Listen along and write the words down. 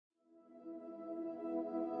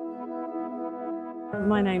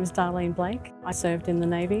My name is Darlene Blake. I served in the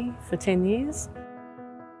Navy for 10 years.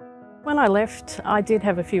 When I left, I did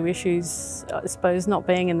have a few issues, I suppose, not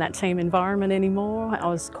being in that team environment anymore. I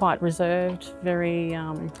was quite reserved, very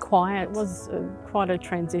quiet. It was quite a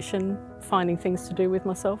transition, finding things to do with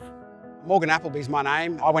myself. Morgan Appleby's my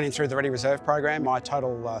name. I went in through the Ready Reserve program. My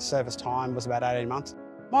total service time was about 18 months.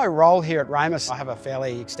 My role here at RAEMUS, I have a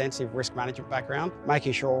fairly extensive risk management background,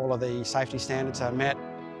 making sure all of the safety standards are met.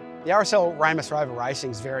 The RSL RAEMUS Rover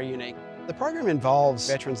racing is very unique. The program involves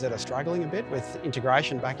veterans that are struggling a bit with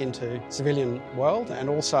integration back into civilian world, and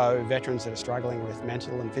also veterans that are struggling with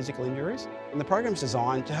mental and physical injuries. And the program's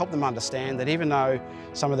designed to help them understand that even though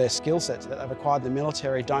some of their skill sets that they've acquired in the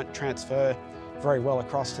military don't transfer very well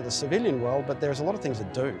across to the civilian world, but there's a lot of things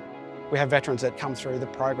that do. We have veterans that come through the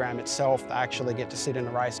program itself. They actually get to sit in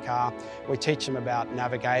a race car. We teach them about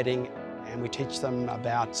navigating, and we teach them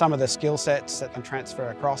about some of the skill sets that can transfer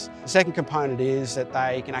across. The second component is that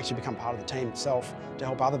they can actually become part of the team itself to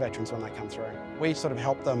help other veterans when they come through. We sort of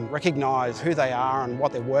help them recognise who they are and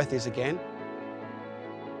what their worth is again.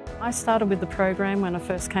 I started with the program when I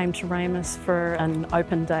first came to RAEMUS for an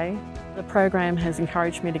open day. The program has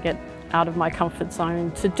encouraged me to get out of my comfort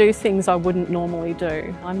zone, to do things I wouldn't normally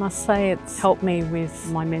do. I must say it's helped me with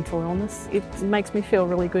my mental illness. It makes me feel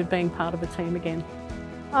really good being part of a team again.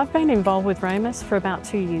 I've been involved with RAEMUS for about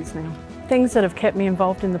 2 years now. Things that have kept me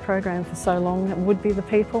involved in the program for so long would be the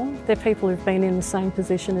people. They're people who've been in the same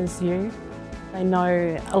position as you. They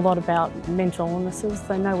know a lot about mental illnesses.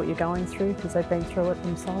 They know what you're going through because they've been through it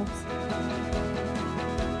themselves.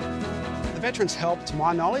 The veterans helped, to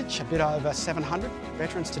my knowledge, a bit over 700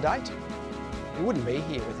 veterans to date. We wouldn't be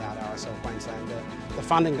here without RSL Queensland. The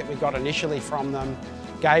funding that we got initially from them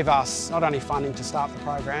gave us not only funding to start the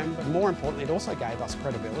program, but more importantly, it also gave us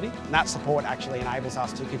credibility. And that support actually enables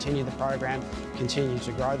us to continue the program, continue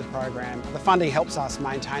to grow the program. The funding helps us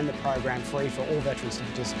maintain the program free for all veterans to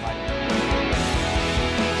participate.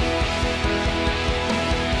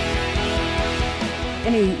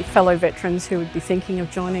 Any fellow veterans who would be thinking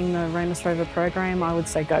of joining the RAEMUS Rover program, I would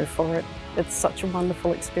say go for it. It's such a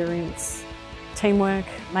wonderful experience. Teamwork,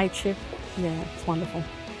 mateship, yeah, it's wonderful.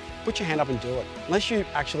 Put your hand up and do it. Unless you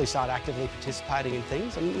actually start actively participating in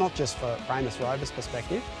things, and not just for RAEMUS Rover's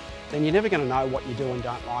perspective, then you're never going to know what you do and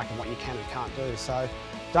don't like and what you can and can't do. So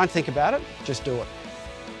don't think about it, just do it.